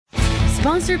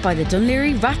Sponsored by the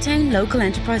Dunleary Rattown Local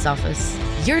Enterprise Office.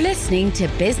 You're listening to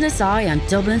Business Eye on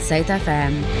Dublin South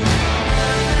FM.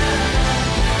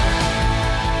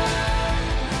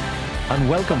 And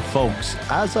welcome, folks.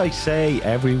 As I say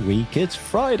every week, it's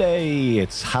Friday.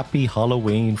 It's Happy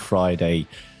Halloween Friday.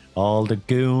 All the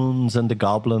goons and the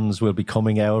goblins will be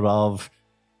coming out of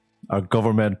our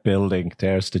government building.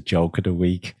 There's the joke of the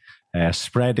week.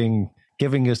 Spreading,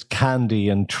 giving us candy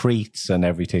and treats and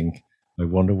everything. I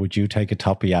wonder, would you take a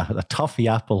toffee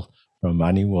apple from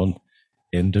anyone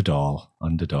in the Dáil,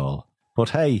 on the Dáil? But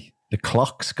hey, the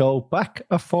clocks go back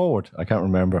or forward. I can't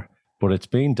remember. But it's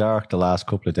been dark the last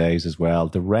couple of days as well.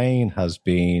 The rain has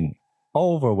been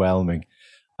overwhelming.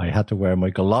 I had to wear my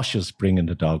galoshes bringing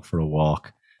the dog for a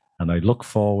walk. And I look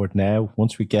forward now,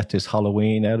 once we get this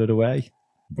Halloween out of the way,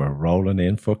 we're rolling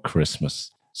in for Christmas.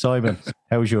 Simon,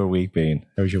 how's your week been?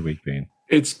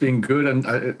 It's been good, and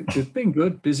it's been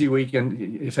good. Busy weekend.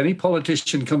 If any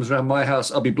politician comes around my house,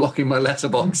 I'll be blocking my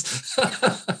letterbox.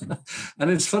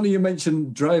 And it's funny you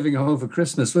mentioned driving home for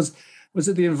Christmas. Was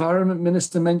it the Environment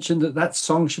Minister mentioned that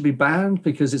song should be banned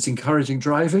because it's encouraging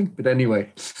driving? But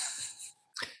anyway.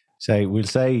 We'll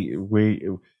say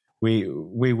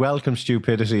we welcome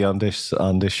stupidity on this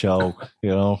show.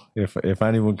 You know, if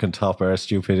anyone can top our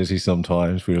stupidity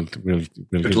sometimes, we'll give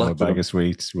them a bag of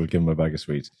sweets. We'll give them a bag of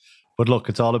sweets. But look,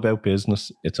 it's all about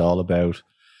business. It's all about,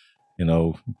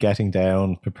 getting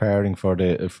down, preparing for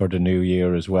the new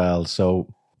year as well. So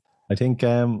I think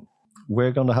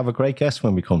we're going to have a great guest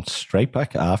when we come straight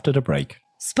back after the break.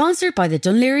 Sponsored by the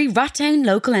Dunleary Rattown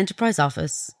Local Enterprise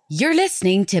Office. You're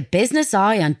listening to Business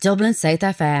Eye on Dublin South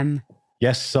FM.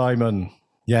 Yes, Simon.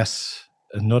 Yes,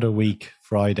 another week,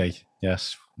 Friday.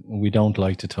 Yes, we don't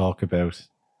like to talk about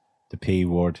the P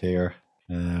word here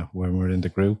when we're in the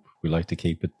group. We like to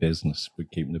keep it business. We're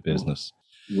keeping the business.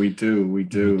 We do. We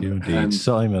do indeed.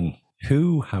 Simon,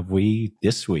 who have we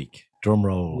this week? Drum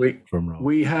roll.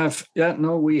 We have,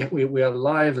 we are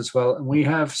live as well. And we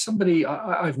have somebody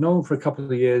I've known for a couple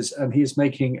of years, and he's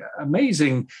making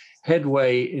amazing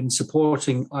headway in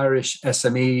supporting Irish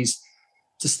SMEs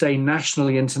to stay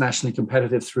nationally, internationally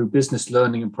competitive through business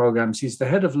learning and programs. He's the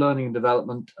head of learning and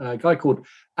development, a guy called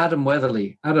Adam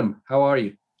Weatherly. Adam, how are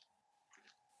you?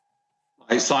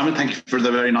 Hi, Simon. Thank you for the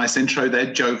very nice intro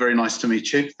there. Joe, very nice to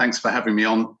meet you. Thanks for having me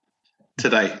on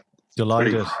today.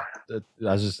 Delighted.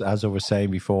 As I was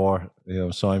saying before,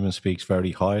 Simon speaks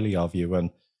very highly of you,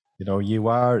 and you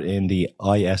are in the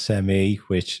ISME,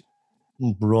 which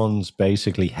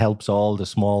helps all the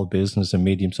small business and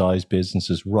medium-sized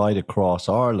businesses right across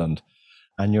Ireland,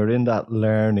 and you're in that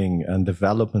learning and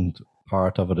development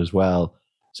part of it as well.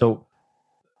 So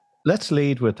let's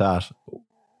lead with that.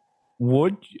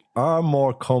 Are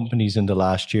more companies in the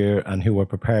last year and who are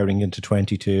preparing into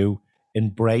 22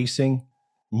 embracing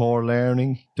more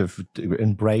learning,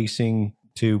 embracing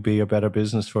to be a better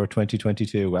business for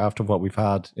 2022 after what we've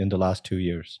had in the last 2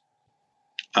 years?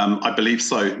 I believe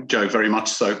so, Joe, very much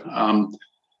so.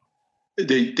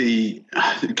 The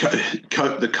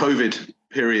COVID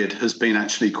period has been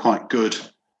actually quite good.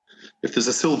 If there's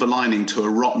a silver lining to a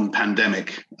rotten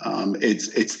pandemic,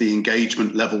 it's the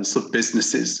engagement levels of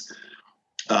businesses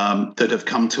that have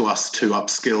come to us to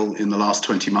upskill in the last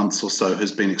 20 months or so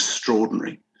has been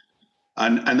extraordinary.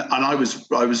 And I was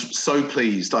so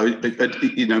pleased. March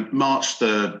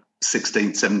the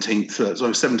 16th, 17th,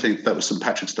 17th, that was St.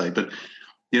 Patrick's Day. But,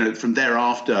 from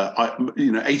thereafter,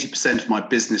 80% of my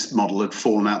business model had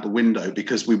fallen out the window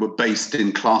because we were based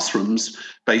in classrooms,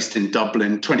 based in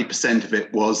Dublin. 20% of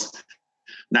it was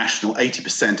national,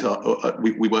 80%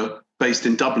 we were based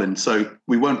in Dublin. So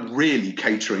we weren't really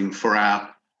catering for our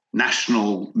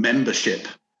national membership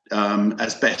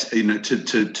as best, to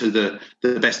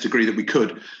the best degree that we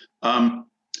could.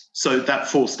 So that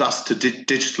forced us to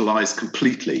digitalize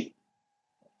completely.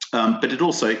 But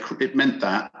it meant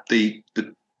that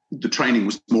the training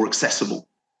was more accessible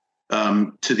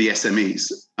to the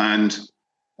SMEs, and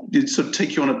it sort of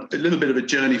take you on a little bit of a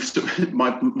journey.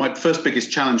 My first biggest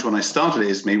challenge when I started at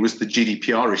ISME was the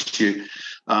GDPR issue.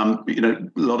 A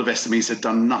lot of SMEs had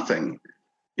done nothing,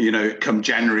 come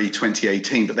January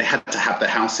 2018, but they had to have their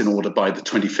house in order by the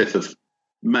 25th of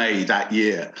May that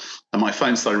year. And my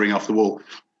phone started ringing off the wall,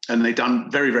 and they'd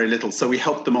done very, very little. So we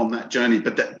helped them on that journey.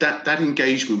 But that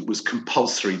engagement was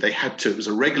compulsory. They had to. It was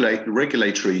a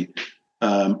regulatory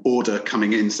order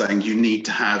coming in saying you need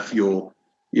to have your,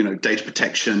 data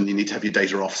protection. You need to have your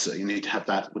data officer. You need to have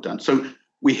that done. So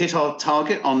we hit our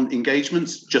target on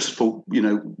engagements just for,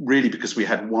 really because we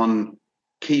had one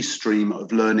key stream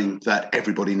of learning that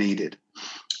everybody needed.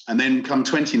 And then come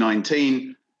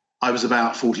 2019, I was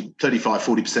about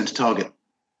 40% of target.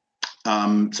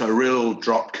 So a real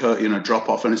drop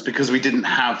off, and it's because we didn't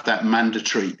have that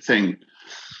mandatory thing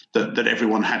that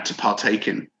everyone had to partake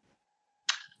in.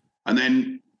 And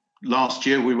then last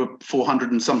year we were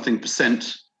 400 and something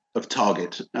 % of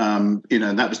target, and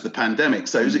that was the pandemic.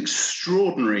 So it was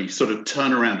extraordinary sort of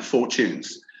turnaround of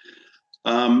fortunes.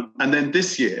 And then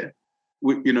this year,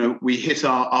 we hit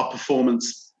our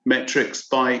performance metrics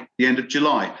by the end of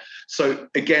July. So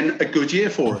again, a good year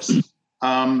for us.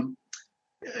 And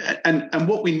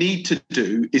what we need to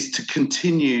do is to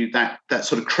continue that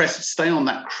sort of crest, stay on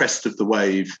that crest of the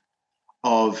wave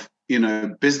of,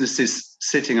 businesses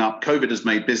sitting up. COVID has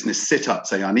made business sit up,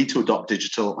 saying, I need to adopt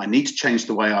digital. I need to change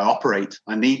the way I operate.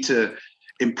 I need to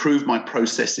improve my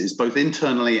processes, both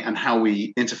internally and how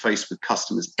we interface with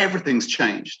customers. Everything's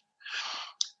changed.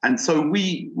 And so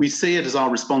we see it as our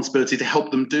responsibility to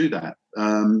help them do that.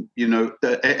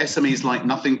 The SMEs like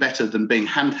nothing better than being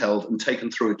handheld and taken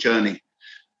through a journey.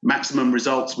 Maximum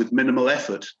results with minimal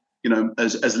effort,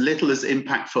 as little as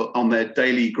impactful on their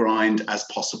daily grind as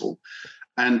possible.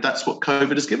 And that's what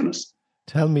COVID has given us.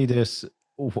 Tell me this,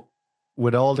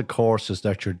 with all the courses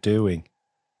that you're doing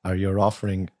or you're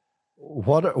offering,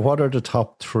 what are the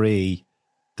top 3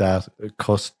 that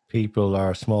people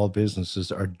or small businesses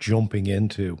are jumping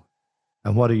into?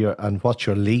 And what's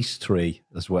your least 3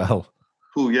 as well?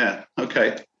 Oh, yeah.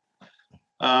 Okay.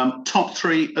 Top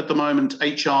 3 at the moment,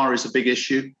 HR is a big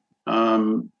issue.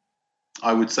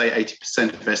 I would say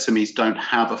 80% of SMEs don't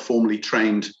have a formally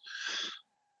trained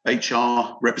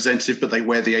HR representative, but they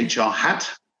wear the HR hat.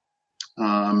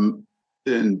 And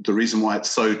the reason why it's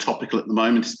so topical at the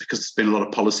moment is because there's been a lot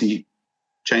of policy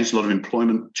change, a lot of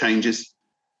employment changes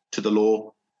to the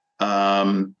law. A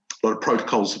lot of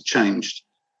protocols have changed.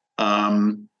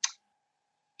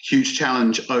 Huge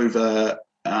challenge over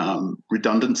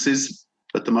redundancies.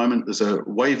 At the moment, there's a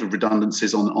wave of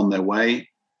redundancies on their way,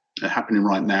 happening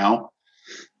right now.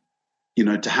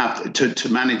 To have to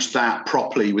manage that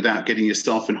properly without getting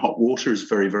yourself in hot water is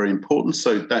very, very important.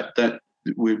 So that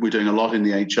we're doing a lot in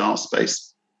the HR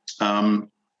space.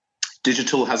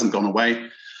 Digital hasn't gone away.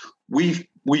 We've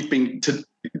been to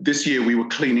this year. We were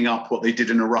cleaning up what they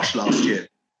did in a rush last year.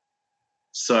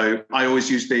 So I always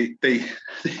use the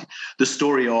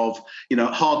story of,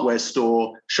 hardware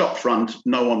store, shop front,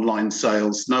 no online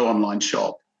sales, no online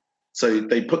shop. So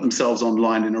they put themselves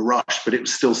online in a rush, but it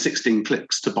was still 16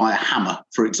 clicks to buy a hammer,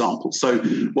 for example. So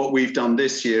what we've done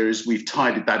this year is we've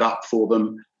tidied that up for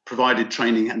them, provided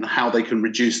training and how they can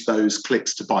reduce those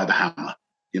clicks to buy the hammer,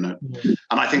 And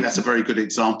I think that's a very good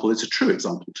example. It's a true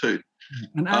example too.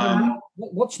 And Adam,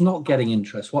 what's not getting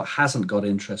interest? What hasn't got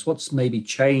interest? What's maybe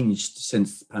changed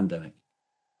since the pandemic?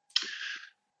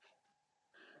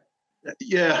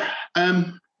 Yeah.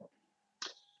 I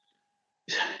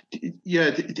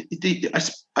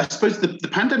suppose the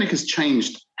pandemic has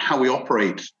changed how we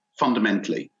operate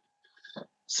fundamentally.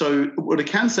 So what I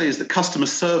can say is that customer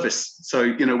service,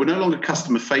 so, we're no longer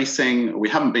customer facing. We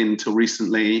haven't been until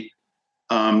recently.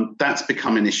 That's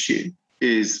become an issue.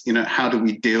 Is, how do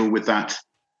we deal with that?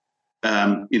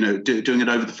 Doing it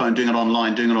over the phone, doing it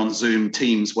online, doing it on Zoom,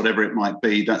 Teams, whatever it might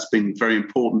be. That's been very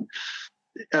important.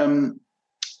 The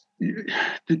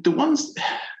ones,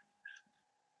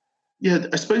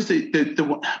 I suppose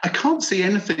I can't see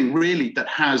anything really that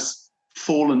has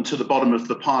fallen to the bottom of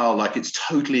the pile, like it's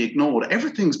totally ignored.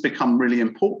 Everything's become really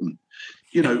important.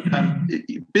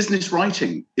 Business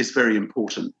writing is very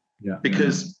important. Yeah,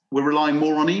 because we're relying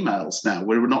more on emails now.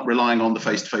 We're not relying on the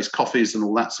face-to-face coffees and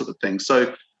all that sort of thing.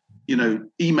 So,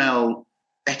 email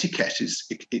etiquette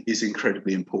is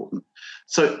incredibly important.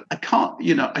 So I can't,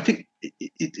 I think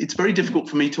it's very difficult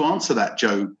for me to answer that,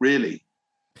 Joe, really.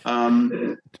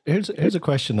 Here's a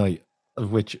question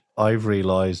which I've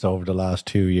realised over the last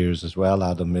 2 years as well,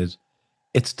 Adam, is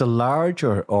it's the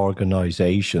larger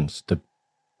organisations that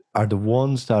are the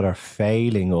ones that are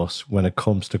failing us when it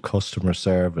comes to customer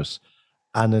service.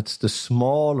 And it's the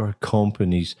smaller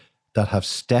companies that have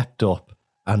stepped up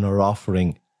and are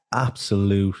offering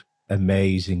absolute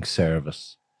amazing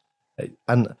service.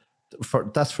 And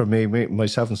that's for me,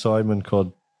 myself and Simon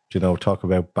could, talk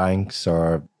about banks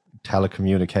or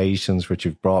telecommunications, which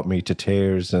have brought me to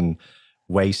tears and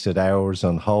wasted hours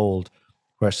on hold,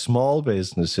 where small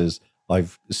businesses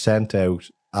I've sent out,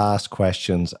 asked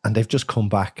questions, and they've just come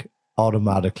back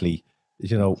automatically,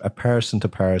 a person to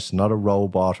person, not a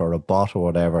robot or a bot or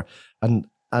whatever. And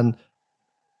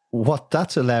what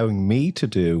that's allowing me to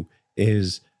do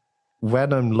is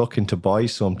when I'm looking to buy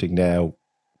something now,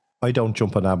 I don't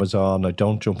jump on Amazon, I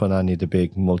don't jump on any of the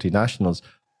big multinationals.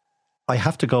 I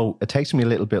have to go, it takes me a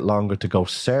little bit longer to go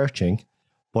searching,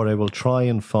 but I will try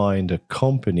and find a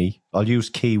company. I'll use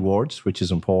keywords, which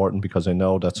is important because I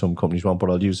know that some companies won't, but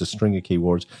I'll use a string of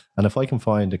keywords. And if I can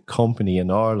find a company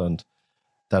in Ireland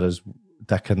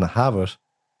that can have it,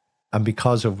 and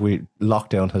because of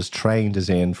lockdown has trained us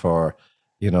in for,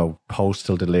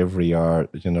 postal delivery or,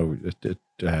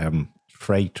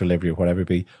 freight delivery or whatever it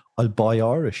be, I'll buy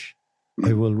Irish.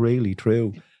 I will really,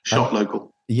 true. Shop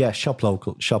local. Yeah, shop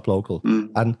local.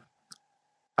 And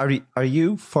are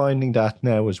you finding that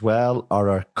now as well, or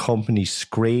are companies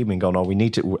screaming, going, "Oh, we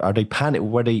need to"? Are they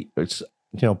panicking,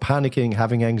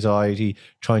 having anxiety,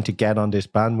 trying to get on this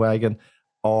bandwagon,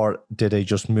 or did they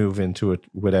just move into it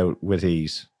with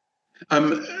ease?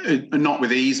 Not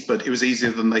with ease, but it was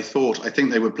easier than they thought. I think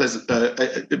they were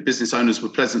business owners were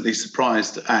pleasantly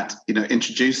surprised at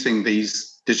introducing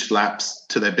these digital apps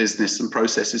to their business and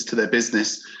processes to their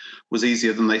business was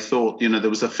easier than they thought. There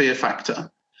was a fear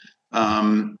factor.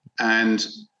 And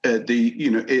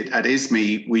at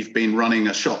ISME, we've been running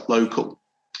a shop local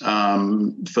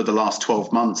for the last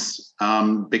 12 months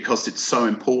because it's so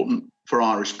important for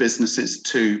Irish businesses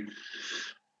to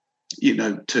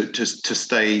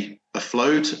stay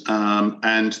afloat.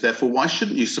 And therefore, why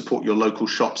shouldn't you support your local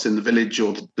shops in the village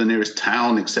or the nearest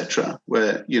town, etc.,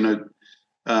 where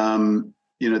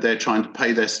they're trying to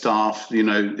pay their staff. Where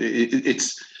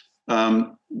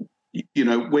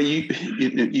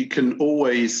you can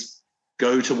always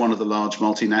go to one of the large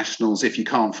multinationals if you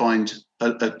can't find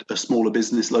a smaller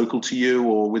business local to you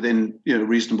or within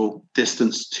reasonable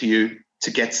distance to you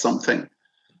to get something,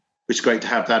 which is great to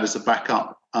have that as a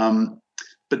backup.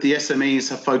 But the SMEs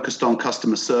have focused on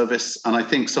customer service, and I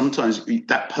think sometimes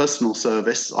that personal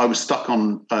service. I was stuck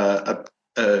on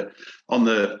the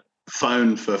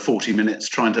phone for 40 minutes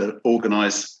trying to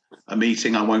organise a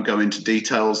meeting. I won't go into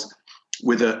details.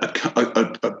 With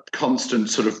a constant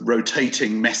sort of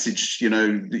rotating message,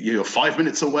 you're 5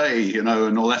 minutes away, and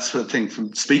all that sort of thing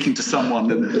from speaking to someone.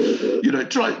 And the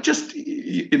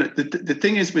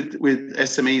thing is with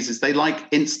SMEs is they like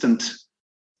instant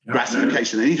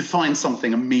gratification. They need to find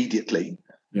something immediately.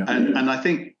 Yeah. And I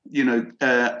think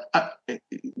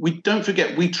we don't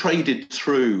forget we traded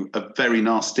through a very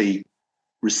nasty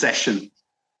recession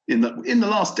in the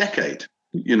last decade.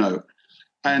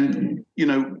 And,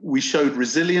 we showed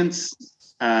resilience,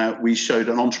 we showed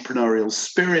an entrepreneurial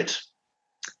spirit.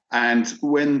 And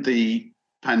when the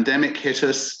pandemic hit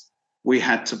us, we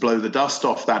had to blow the dust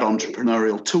off that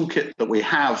entrepreneurial toolkit that we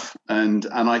have. And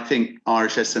I think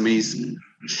Irish SMEs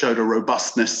showed a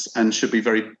robustness and should be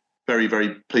very, very,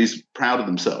 very proud of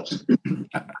themselves.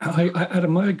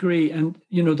 Adam, I agree. And,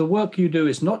 the work you do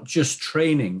is not just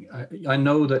training. I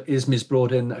know that ISME's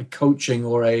brought in a coaching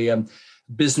or a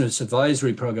business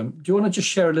advisory program. Do you want to just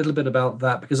share a little bit about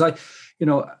that? Because I,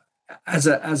 as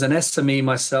an SME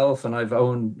myself, and I've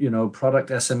owned, product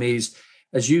SMEs,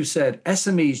 as you said,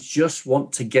 SMEs just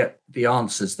want to get the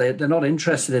answers. They're not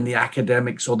interested in the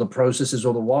academics or the processes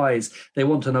or the whys. They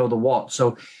want to know the what.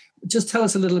 So just tell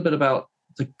us a little bit about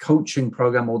the coaching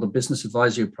program or the business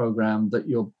advisory program that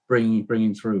you're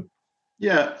bringing through.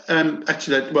 Yeah,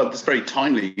 actually, well, that's very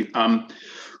timely.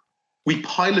 We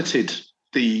piloted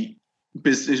the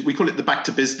business, we call it the Back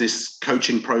to Business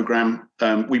coaching program.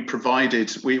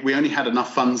 We only had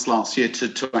enough funds last year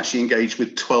to actually engage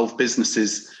with 12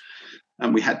 businesses.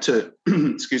 And we had to,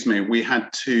 we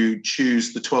had to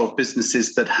choose the 12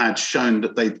 businesses that had shown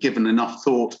that they'd given enough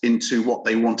thought into what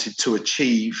they wanted to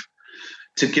achieve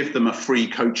to give them a free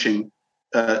coaching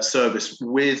service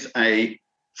with a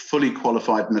fully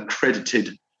qualified and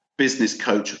accredited business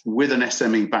coach with an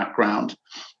SME background,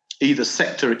 either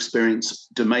sector experience,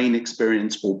 domain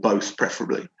experience, or both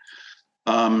preferably.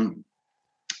 And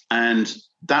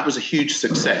that was a huge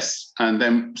success. And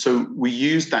then, so we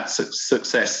used that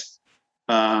success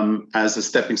as a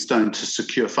stepping stone to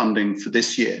secure funding for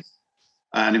this year.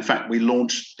 And in fact, we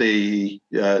launched the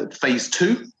phase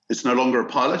 2. It's no longer a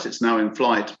pilot, it's now in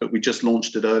flight, but we just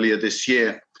launched it earlier this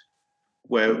year,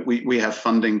 where we have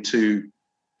funding to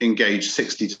engage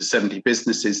 60 to 70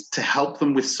 businesses to help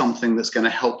them with something that's going to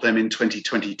help them in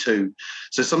 2022.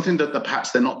 So something that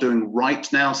perhaps they're not doing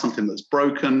right now, something that's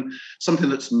broken, something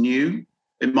that's new.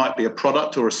 It might be a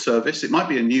product or a service. It might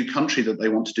be a new country that they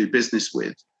want to do business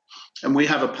with. And we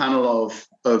have a panel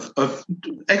of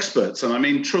experts, and I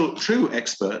mean true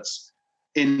experts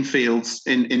in fields,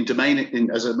 in domain,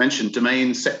 as I mentioned,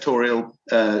 domain, sectorial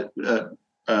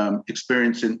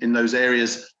experience in those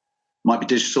areas. Might be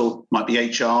digital, might be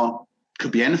HR,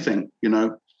 could be anything,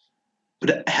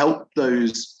 but help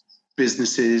those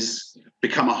businesses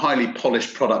become a highly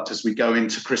polished product as we go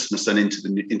into Christmas and into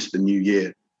the new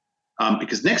year,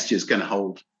 because next year is going to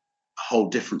hold a whole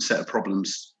different set of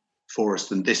problems for us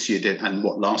than this year did, and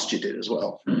what last year did as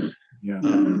well. Yeah.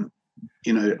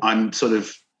 You know, I'm sort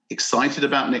of excited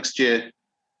about next year.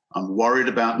 I'm worried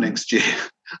about next year.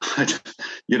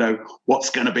 You know, what's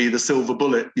going to be the silver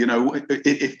bullet? You know,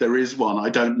 if there is one, I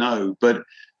don't know. But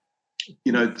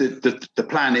you know, the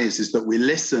plan is that we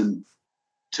listen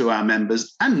to our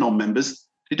members and non-members.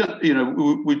 You don't, you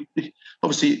know, we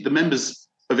obviously the members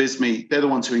of ISME, they're the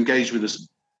ones who engage with us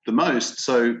the most.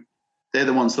 So they're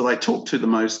the ones that I talk to the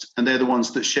most, and they're the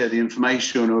ones that share the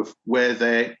information of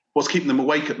what's keeping them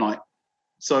awake at night.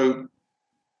 So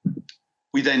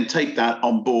we then take that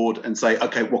on board and say,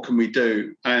 okay, what can we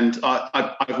do? And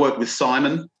I've worked with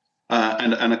Simon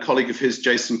and a colleague of his,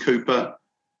 Jason Cooper,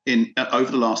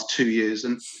 over the last 2 years.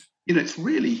 And, you know, it's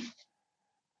really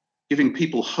giving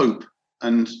people hope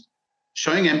and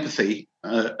showing empathy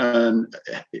and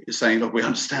saying, look, we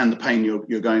understand the pain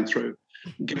you're going through,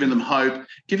 giving them hope,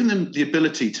 giving them the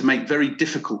ability to make very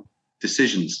difficult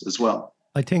decisions as well.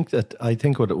 I think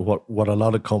what a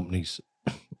lot of companies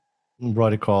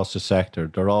right across the sector,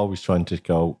 they're always trying to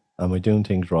go, am I doing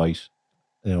things right?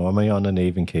 You know, am I on an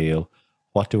even keel?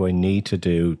 What do I need to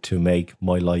do to make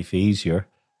my life easier?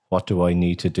 What do I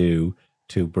need to do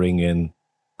to bring in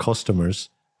customers?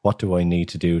 What do I need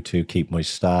to do to keep my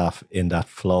staff in that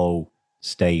flow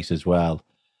state as well?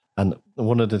 And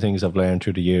one of the things I've learned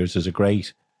through the years is a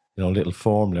great, you know, little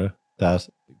formula that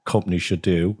companies should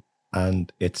do.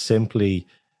 And it's simply,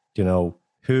 you know,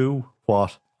 who,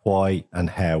 what, why, and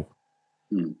how.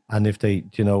 And if they,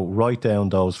 you know, write down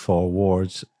those 4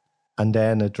 words and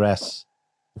then address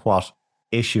what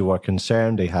issue or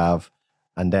concern they have,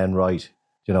 and then write,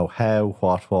 you know, how,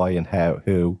 what, why, and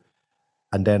who,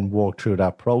 and then work through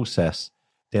that process,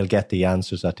 they'll get the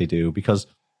answers that they do, because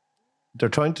they're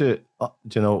trying to,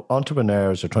 you know,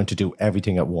 entrepreneurs are trying to do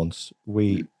everything at once.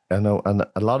 I know, and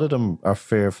a lot of them are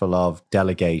fearful of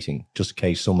delegating just in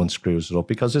case someone screws it up,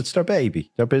 because it's their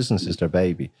baby. Their business is their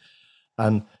baby.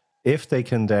 And if they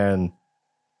can then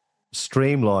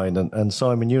streamline, and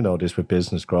Simon, you know this with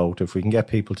business growth, if we can get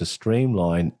people to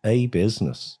streamline a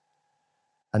business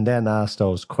and then ask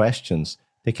those questions,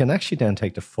 they can actually then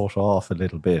take the foot off a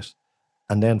little bit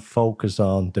and then focus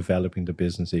on developing the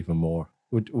business even more.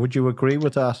 Would you agree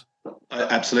with that?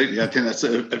 Absolutely. I think that's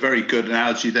a very good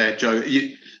analogy there, Joe.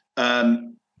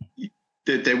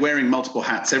 They're wearing multiple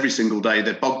hats every single day.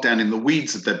 They're bogged down in the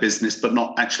weeds of their business, but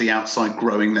not actually outside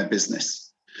growing their business.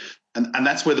 And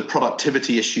that's where the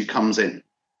productivity issue comes in.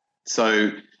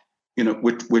 So, you know,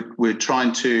 we're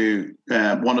trying to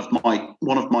one of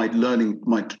my learning,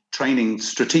 my training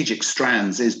strategic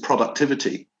strands is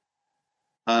productivity.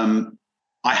 I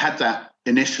had that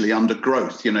initially under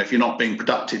growth. You know, if you're not being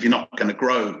productive, you're not going to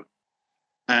grow.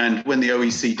 And when the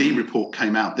OECD report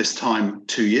came out this time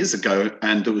 2 years ago,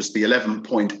 and there was the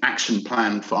 11-point action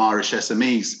plan for Irish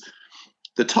SMEs,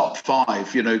 the top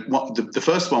 5, you know, the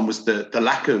first one was the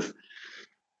lack of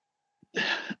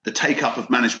the take-up of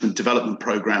management development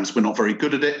programs. We're not very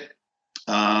good at it.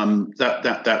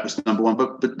 That was number 1.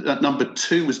 But number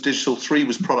 2 was digital. 3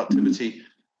 was productivity.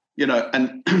 You know,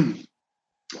 and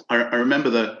I remember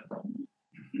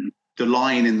the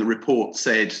line in the report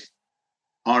said,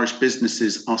 Irish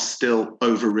businesses are still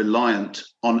over-reliant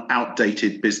on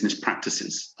outdated business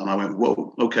practices. And I went,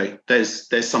 whoa, okay, there's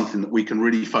something that we can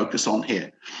really focus on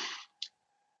here.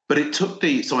 But it took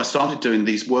so I started doing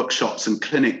these workshops and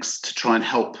clinics to try and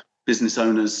help business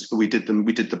owners. We did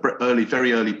the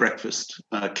very early breakfast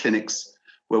clinics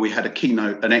where we had a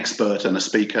keynote, an expert and a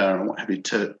speaker and what have you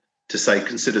to say,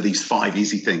 consider these 5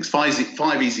 easy things,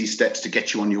 5 easy steps to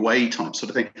get you on your way type sort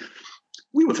of thing.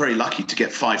 We were very lucky to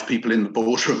get 5 people in the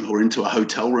boardroom or into a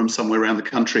hotel room somewhere around the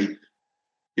country,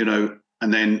 you know,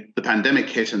 and then the pandemic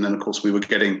hit. And then, of course, we were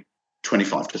getting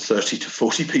 25 to 30 to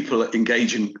 40 people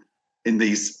engaging in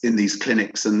these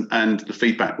clinics, and the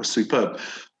feedback was superb.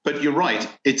 But you're right,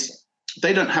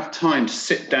 they don't have time to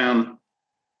sit down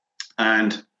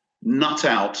and nut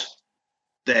out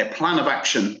their plan of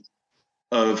action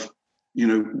of, you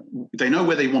know, they know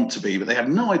where they want to be, but they have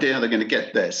no idea how they're going to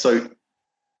get there. So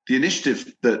the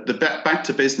initiative, the Back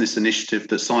to Business initiative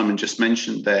that Simon just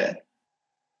mentioned there,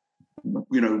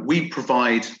 you know, we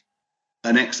provide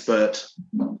an expert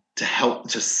to help,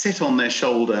 to sit on their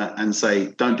shoulder and say,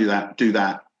 don't do that, do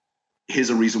that. Here's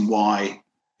a reason why.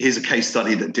 Here's a case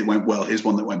study that went well. Here's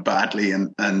one that went badly.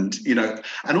 And you know,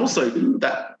 and also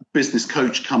that business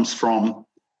coach comes from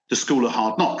the School of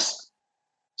Hard Knocks.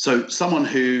 So someone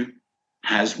who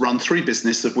has run 3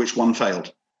 businesses, of which 1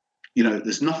 failed. You know,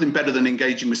 there's nothing better than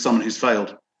engaging with someone who's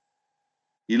failed.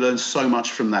 You learn so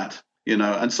much from that, you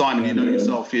know. And Simon, you know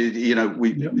yourself, you know,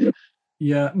 we...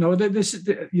 Yeah, no, this is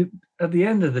at the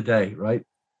end of the day, right?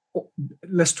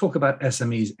 let's talk about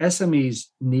SMEs. SMEs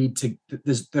need to,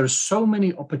 there are so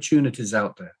many opportunities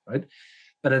out there, right?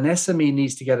 But an SME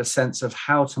needs to get a sense of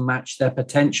how to match their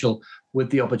potential with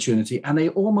the opportunity. And they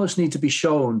almost need to be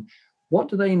shown what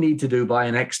do they need to do by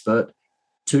an expert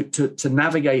to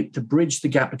navigate, to bridge the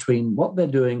gap between what they're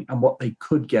doing and what they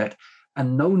could get.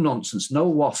 And no nonsense, no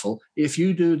waffle. If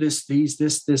you do this,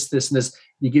 this, and this,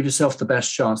 you give yourself the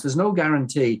best chance. There's no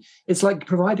guarantee. It's like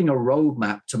providing a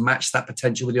roadmap to match that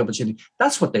potential with the opportunity.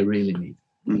 That's what they really need.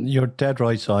 You're dead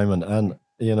right, Simon. And,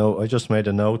 I just made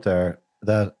a note there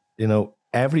that,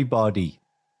 everybody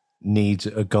needs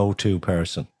a go-to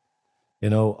person.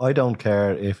 I don't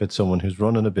care if it's someone who's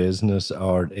running a business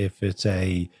or if it's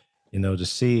the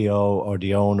CEO or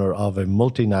the owner of a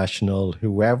multinational,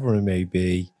 whoever it may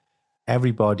be.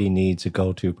 Everybody needs a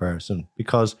go-to person,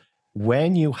 because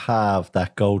when you have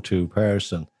that go-to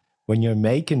person, when you're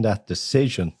making that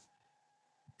decision,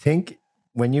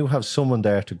 when you have someone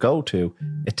there to go to,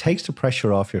 it takes the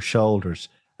pressure off your shoulders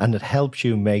and it helps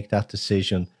you make that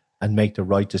decision and make the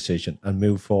right decision and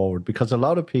move forward. Because a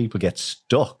lot of people get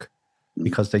stuck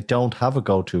because they don't have a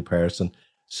go-to person.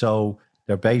 So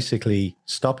they're basically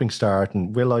stopping,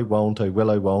 starting, will I, won't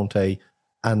I?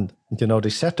 And, they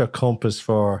set their compass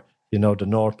for the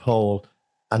North Pole,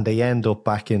 and they end up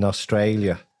back in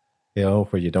Australia,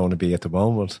 where you don't want to be at the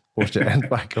moment, but you end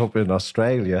back up in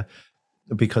Australia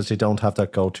because they don't have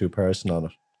that go-to person on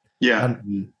it. Yeah.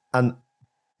 And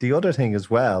the other thing as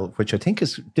well, which I think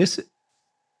is this,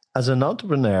 as an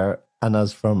entrepreneur and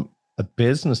as from a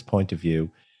business point of view,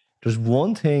 there's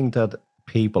one thing that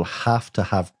people have to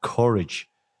have courage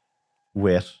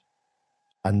with,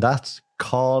 and that's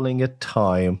calling it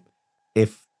time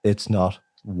if it's not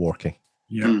working.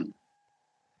 Yeah.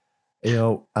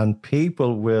 And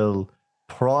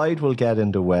pride will get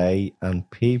in the way and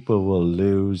people will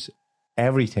lose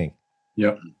everything.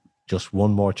 Yeah. Just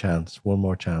one more chance.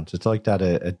 It's like that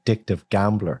addictive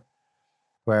gambler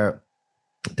where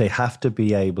they have to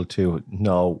be able to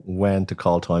know when to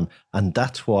call time. And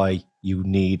that's why you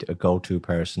need a go-to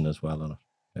person as well on it.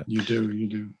 Yeah. You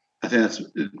do. I think that's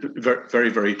very, very,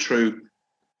 very true.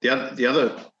 The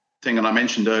other thing, and I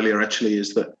mentioned earlier actually,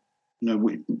 is that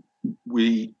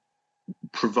we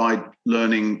provide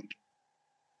learning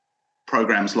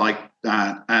programs like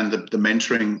that and the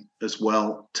mentoring as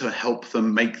well to help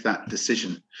them make that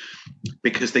decision,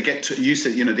 because they get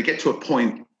to a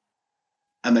point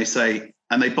and they say,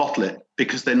 and they bottle it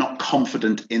because they're not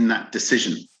confident in that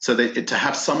decision. So to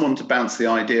have someone to bounce the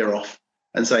idea off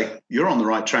and say, you're on the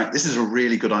right track. This is a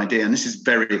really good idea. And this is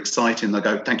very exciting. They'll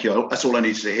go, thank you. That's all I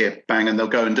needed to hear. Bang. And they'll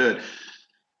go and do it.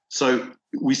 So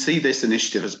we see this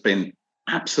initiative has been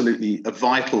absolutely a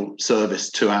vital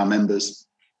service to our members.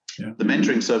 Yeah. The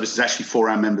mentoring service is actually for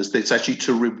our members. It's actually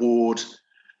to reward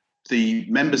the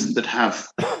members that have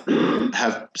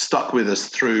stuck with us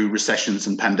through recessions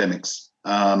and pandemics,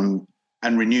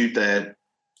 and renewed their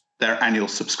annual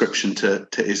subscription to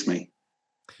ISME.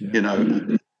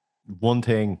 Yeah. One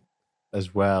thing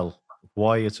as well,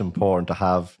 why it's important to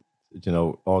have,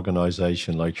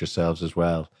 organization like yourselves as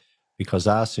well, because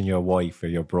asking your wife or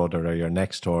your brother or your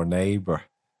next door neighbor,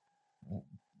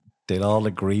 they'll all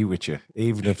agree with you,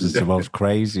 even if it's the most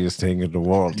craziest thing in the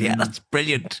world. Yeah, that's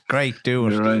brilliant. Great, do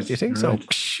it. Right, you think right.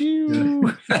 So?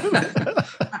 Yeah.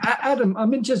 Adam, I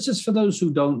mean, just for those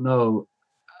who don't know,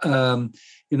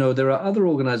 there are other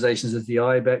organizations, as the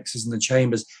IBEXs and the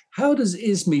chambers. How does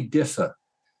ISME differ?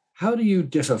 How do you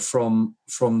differ from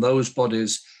those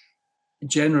bodies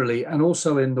generally, and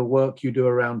also in the work you do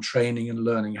around training and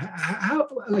learning? How,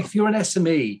 like, if you're an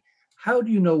SME, how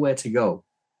do you know where to go?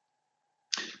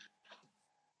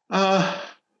 Well,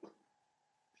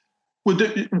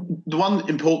 the one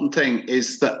important thing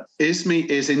is that ISME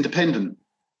is independent.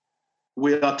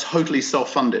 We are totally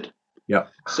self-funded. Yeah.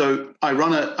 So I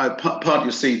run part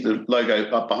you'll see the logo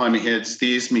up behind me here. It's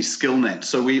the ISME SkillNet.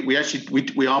 So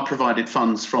we are provided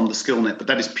funds from the SkillNet, but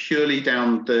that is purely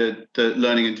down the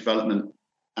learning and development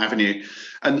avenue,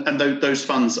 and those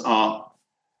funds are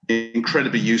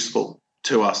incredibly useful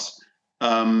to us.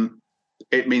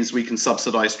 It means we can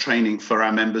subsidize training for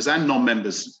our members and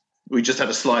non-members. We just have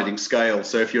a sliding scale.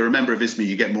 So if you're a member of ISME,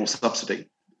 you get more subsidy.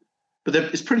 But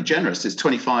it's pretty generous. It's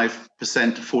 25%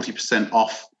 to 40%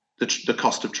 off the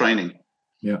cost of training.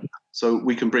 Yeah. So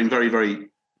we can bring very, very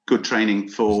good training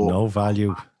for... There's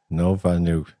no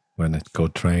value when it's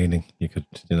good training. You could,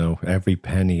 every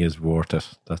penny is worth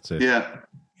it. That's it. Yeah.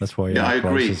 That's why our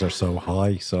prices are so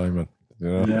high, Simon.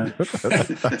 Yeah.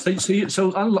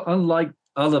 So unlike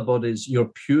other bodies,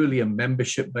 you're purely a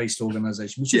membership-based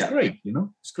organization, which is great.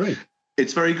 It's great.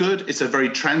 It's very good. It's a very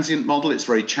transient model. It's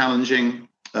very challenging.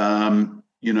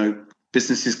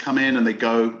 businesses come in and they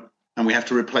go, and we have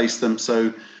to replace them.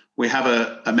 So we have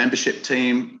a membership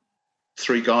team,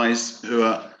 3 guys who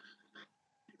are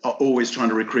always trying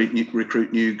to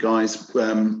recruit new guys.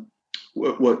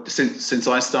 Since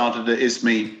I started at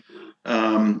ISME,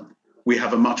 we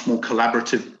have a much more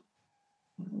collaborative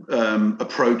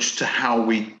approach to how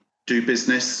we do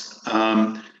business.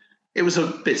 It was a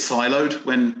bit siloed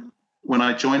when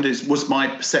I joined. It was my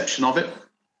perception of it.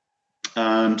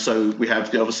 So we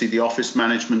have obviously the office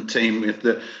management team, we have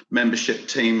the membership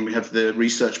team, we have the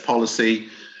research policy,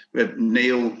 we have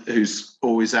Neil, who's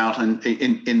always out in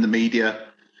the media,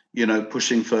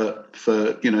 pushing for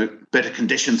better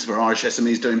conditions for Irish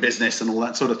SMEs doing business and all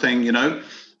that sort of thing,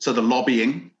 So the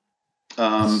lobbying,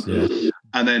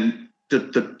 and then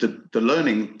the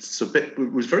learning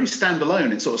was very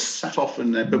standalone. It sort of sat off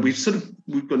in there, but we've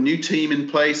got a new team in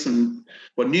place, and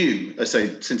I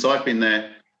say since I've been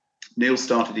there. Neil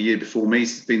started a year before me.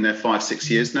 He's been there 5-6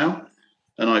 years now,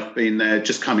 and I've been there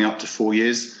just coming up to 4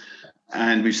 years.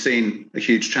 And we've seen a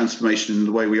huge transformation in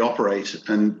the way we operate,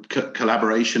 and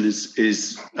collaboration has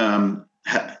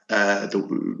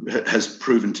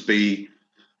proven to be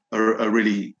a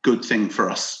really good thing for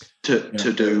us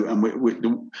to do. And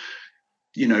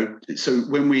so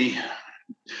when we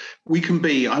can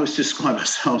be, I always describe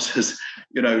ourselves as,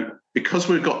 because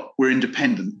we're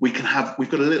independent, we've got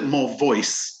a little more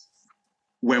voice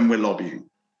when we're lobbying.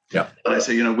 Yeah. And I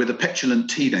say, with a petulant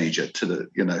teenager to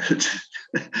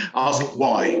ask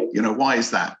why, why is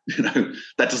that?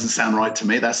 That doesn't sound right to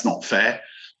me. That's not fair.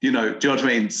 Do you know what I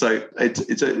mean? So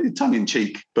it's a tongue in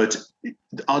cheek, but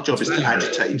our job is to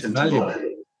agitate and to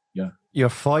lobby. Yeah. You're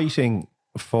fighting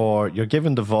you're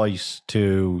giving the voice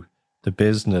to the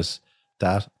business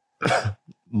that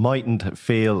mightn't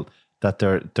feel that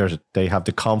they have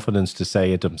the confidence to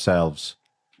say it themselves.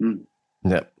 Mm.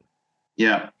 Yeah.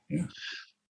 Yeah.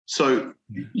 So,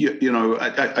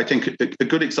 I think a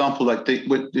good example, like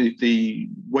the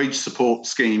wage support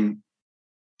scheme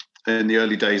in the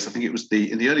early days, I think it was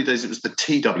in the early days, it was the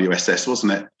TWSS,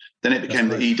 wasn't it? Then it became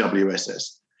the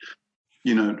EWSS.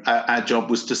 Our job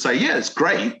was to say, yeah, it's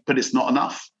great, but it's not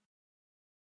enough.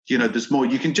 There's more.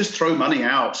 You can just throw money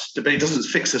out, but it doesn't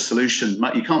fix a solution.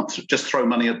 You can't just throw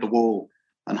money at the wall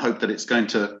and hope that it's going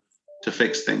to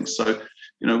fix things. So,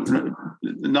 the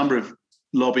number of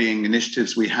lobbying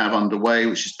initiatives we have underway,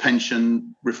 which is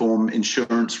pension reform,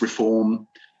 insurance reform,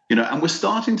 and we're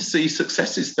starting to see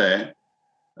successes there.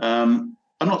 I'm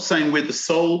not saying we're the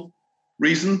sole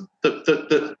reason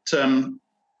that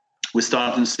we're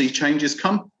starting to see changes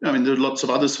come. I mean, there are lots of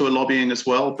others who are lobbying as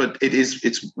well, but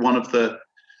it's one of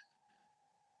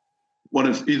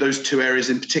those 2 areas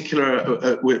in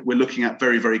particular we're looking at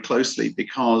very, very closely,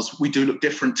 because we do look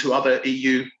different to other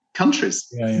EU countries.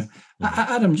 Yeah.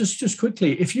 Adam, just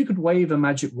quickly, if you could wave a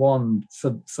magic wand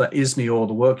for ISME or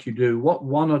the work you do, what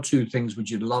 1 or 2 things would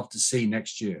you love to see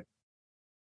next year?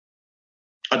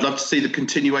 I'd love to see the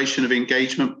continuation of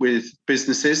engagement with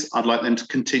businesses. I'd like them to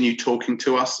continue talking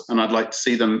to us, and I'd like to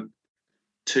see them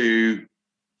to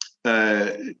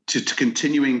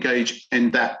continue engage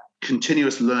in that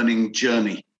continuous learning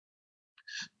journey.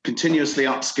 Continuously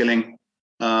upskilling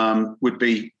would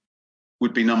be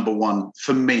number 1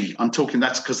 for me. I'm talking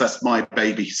because that's my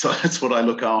baby, so that's what I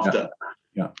look after.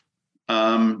 Yeah.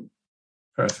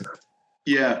 Perfect.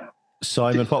 Yeah.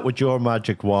 Simon, what would your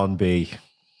magic wand be?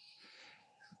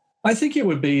 I think it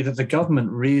would be that the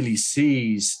government really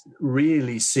sees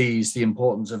the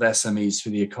importance of SMEs for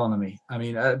the economy. I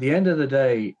mean, at the end of the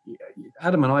day,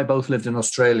 Adam and I both lived in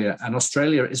Australia, and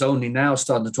Australia is only now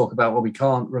starting to talk about, well, we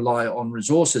can't rely on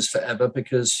resources forever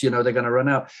because, they're going to run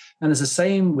out. And it's the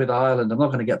same with Ireland. I'm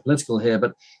not going to get political here,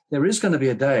 but there is going to be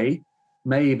a day,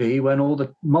 maybe, when all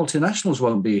the multinationals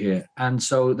won't be here. And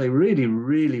so they really,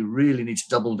 really, really need to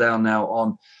double down now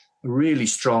on a really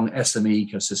strong SME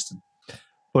ecosystem.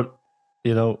 But,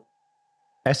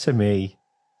 SME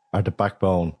are the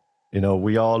backbone.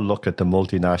 We all look at the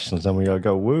multinationals and we all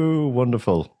go, woo,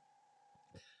 wonderful.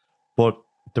 But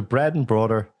the bread and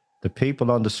butter, the people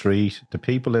on the street, the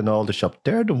people in all the shops,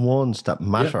 they're the ones that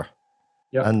matter.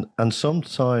 Yeah. And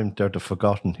sometimes they're the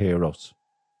forgotten heroes.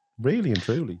 Really and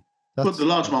truly. But the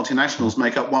large multinationals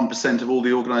make up 1% of all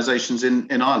the organisations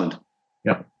in Ireland.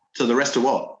 Yeah. So the rest are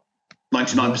what?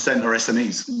 99% are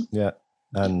SMEs. Yeah.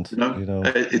 And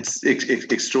it's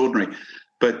extraordinary.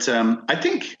 But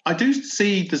I do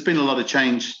see there's been a lot of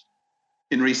change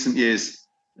in recent years.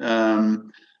 There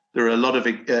are a lot of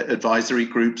advisory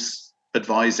groups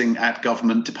advising at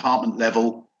government department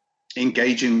level,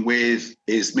 engaging with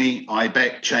ISME,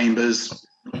 IBEC, Chambers,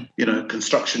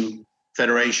 Construction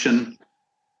Federation.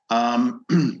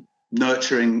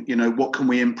 nurturing, what can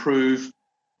we improve?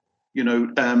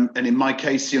 And in my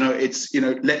case, it's,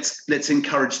 let's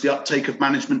encourage the uptake of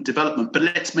management development, but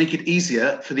let's make it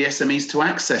easier for the SMEs to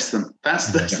access them.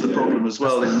 That's the problem as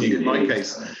well in my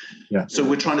case. Yeah. So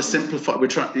we're trying to simplify. We're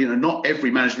trying, not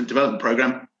every management development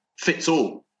program fits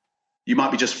all. You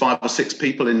might be just 5 or 6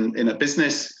 people in a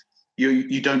business.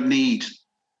 You don't need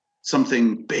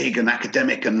something big and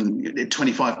academic and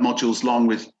 25 modules long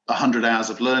with 100 hours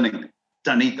of learning.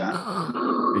 Don't need that.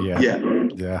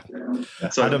 Yeah.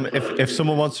 So Adam, if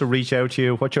someone wants to reach out to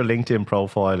you, what's your LinkedIn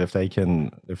profile if they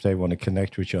want to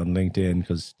connect with you on LinkedIn?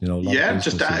 Because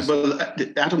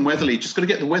Adam Weatherly. Just got to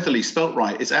get the Weatherly spelt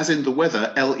right. It's as in the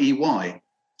weather, Ley.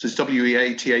 So it's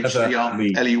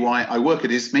WEATHERLEY. I work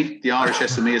at ISME, the Irish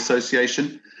SME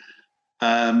Association.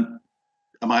 Am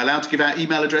I allowed to give out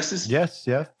email addresses? Yes.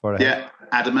 Yeah.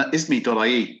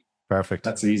 Adam@isme.ie. Perfect.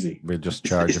 That's easy. We'll just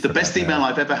charge. It's the best email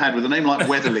I've ever had with a name like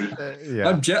Weatherly.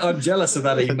 I'm jealous of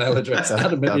that email address.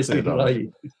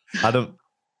 Adam@isme.ie. Adam,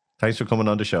 thanks for coming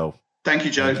on the show. Thank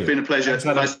you, Joe. It's been a pleasure.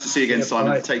 Nice to see you again,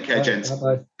 Simon. Bye. Take care, gents.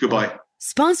 Bye. Goodbye.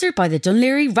 Sponsored by the Dún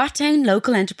Laoghaire Rathdown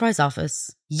Local Enterprise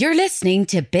Office. You're listening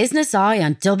to Business Eye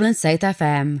on Dublin South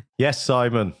FM. Yes,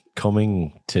 Simon,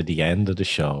 coming to the end of the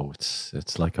show.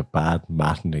 It's like a bad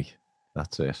matinee.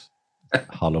 That's it.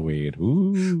 Halloween.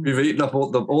 Ooh. We've eaten up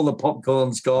all the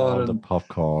popcorn's gone. All the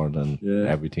popcorn and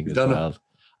everything as well.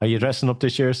 Are you dressing up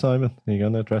this year, Simon? Are you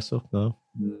going to dress up?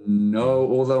 No,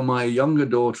 although my younger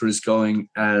daughter is going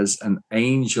as an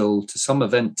angel to some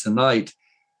event tonight.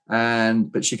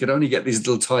 But she could only get these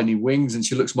little tiny wings and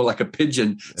she looks more like a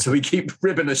pigeon. So we keep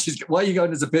ribbing her. Why are you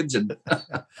going as a pigeon?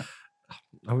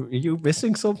 Are you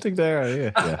missing something there? Are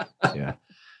you? Yeah.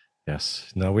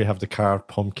 Yes. No, we have the carved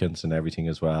pumpkins and everything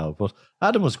as well. But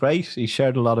Adam was great. He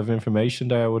shared a lot of information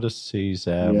there with us. He's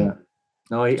Adam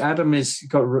has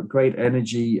got great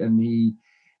energy and he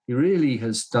really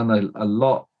has done a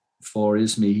lot for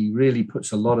ISME. He really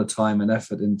puts a lot of time and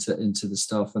effort into the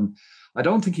stuff. And I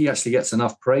don't think he actually gets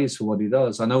enough praise for what he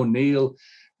does. I know Neil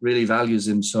really values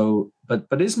him. So, but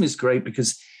ISME is great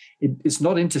because it's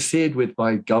not interfered with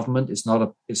by government. It's not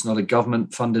a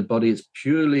government funded body. It's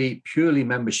purely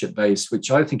membership based, which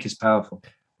I think is powerful.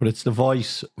 But it's the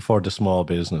voice for the small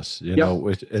business. You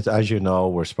know, as you know,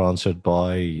 we're sponsored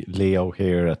by Leo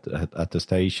here at the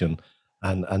station,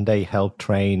 and they help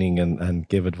training and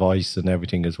give advice and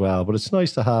everything as well. But it's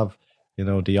nice to have,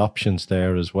 the options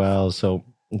there as well. So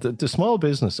the small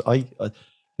business,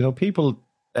 people.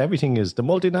 Everything is the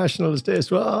multinational is this.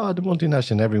 Well, the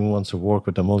multinational, everyone wants to work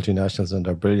with the multinationals and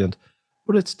they're brilliant.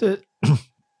 But it's the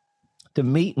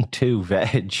meat and 2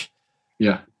 veg.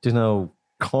 Yeah.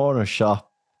 Corner shop,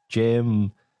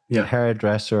 gym,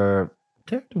 hairdresser.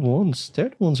 They're the ones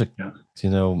that,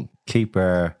 keep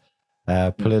our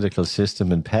political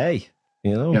system in pay.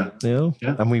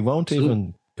 And we won't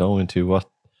even go into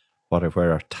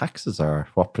where our taxes are,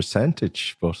 what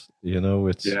percentage, but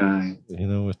it's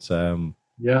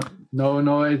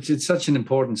such an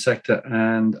important sector,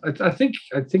 and I think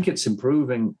it's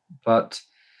improving, but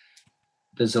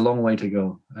there's a long way to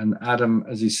go. And Adam,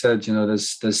 as he said,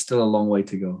 there's still a long way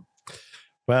to go.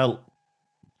 Well,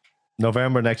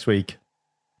 November next week.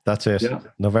 That's it. Yeah.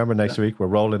 November next week. We're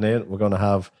rolling in. We're going to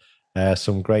have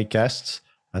some great guests,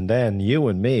 and then you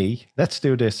and me. Let's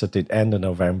do this at the end of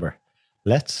November.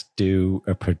 Let's do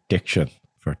a prediction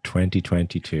for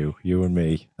 2022, you and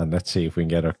me, and let's see if we can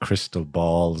get our crystal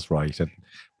balls right. And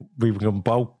we can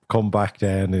both come back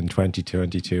then in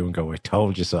 2022 and go, I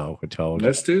told you so. I told you.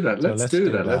 Let's do that. Let's do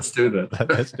that. Let's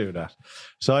do that.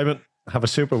 Simon, have a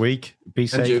super week. Be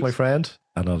safe, my friend,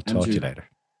 and I'll talk to you later.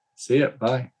 See ya.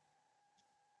 Bye.